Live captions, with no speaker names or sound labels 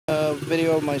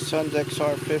video of my son's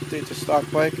XR50. It's a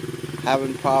stock bike.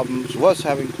 Was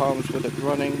having problems with it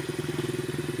running.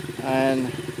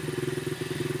 And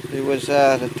it was,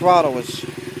 the throttle was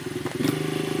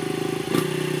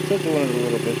still doing it a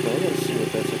little bit though. Let's see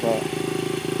what that's about.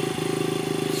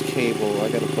 This cable, I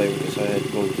gotta play with this. I had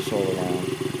to move this all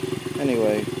around.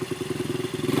 Anyway,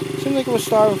 seemed like it was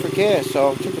starving for gas,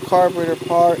 so I took the carburetor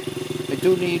apart. I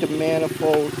do need a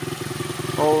manifold,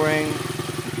 O-ring,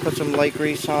 put some light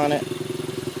grease on it.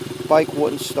 Bike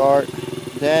wouldn't start.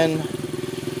 Then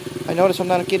I noticed I'm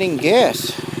not getting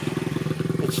gas.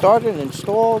 It started and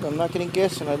installed, I'm not getting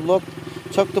gas, and I looked,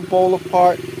 took the bowl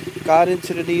apart, got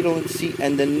into the needle and seat,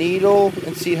 and the needle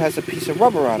and seat has a piece of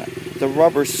rubber on it. The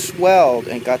rubber swelled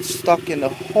and got stuck in the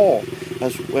hole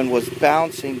and was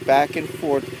bouncing back and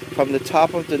forth from the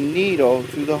top of the needle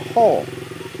to the hole,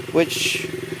 which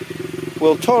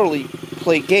will totally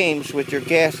play games with your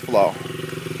gas flow.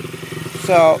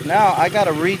 So now I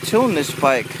gotta retune this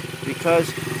bike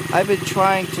because I've been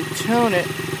trying to tune it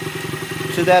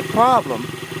to that problem.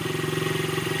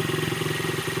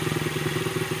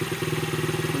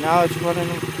 Now it's running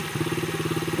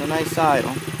a nice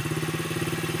idle.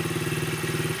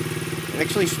 It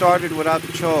actually started without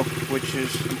the choke, which is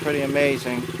pretty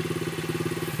amazing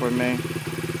for me.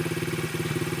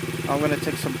 I'm going to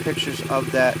take some pictures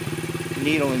of that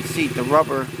needle and seat. The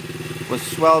rubber was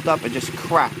swelled up and just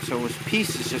cracked, so it was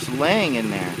pieces just laying in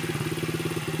there.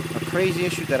 A crazy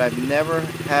issue that I've never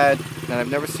had, that I've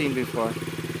never seen before. Let's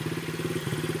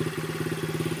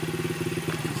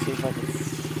see if I can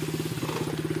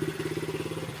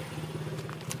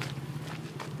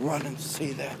run and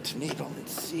see that needle and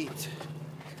seat.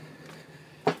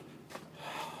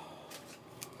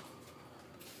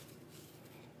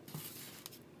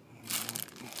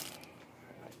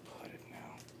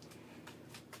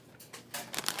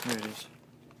 There it is.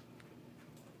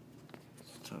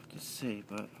 It's tough to see,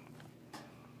 but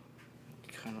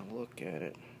kind of look at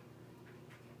it.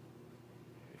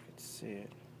 You can see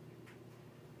it.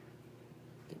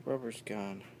 The rubber's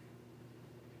gone.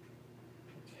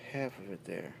 Half of it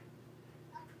there.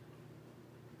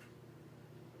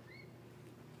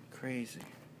 Crazy.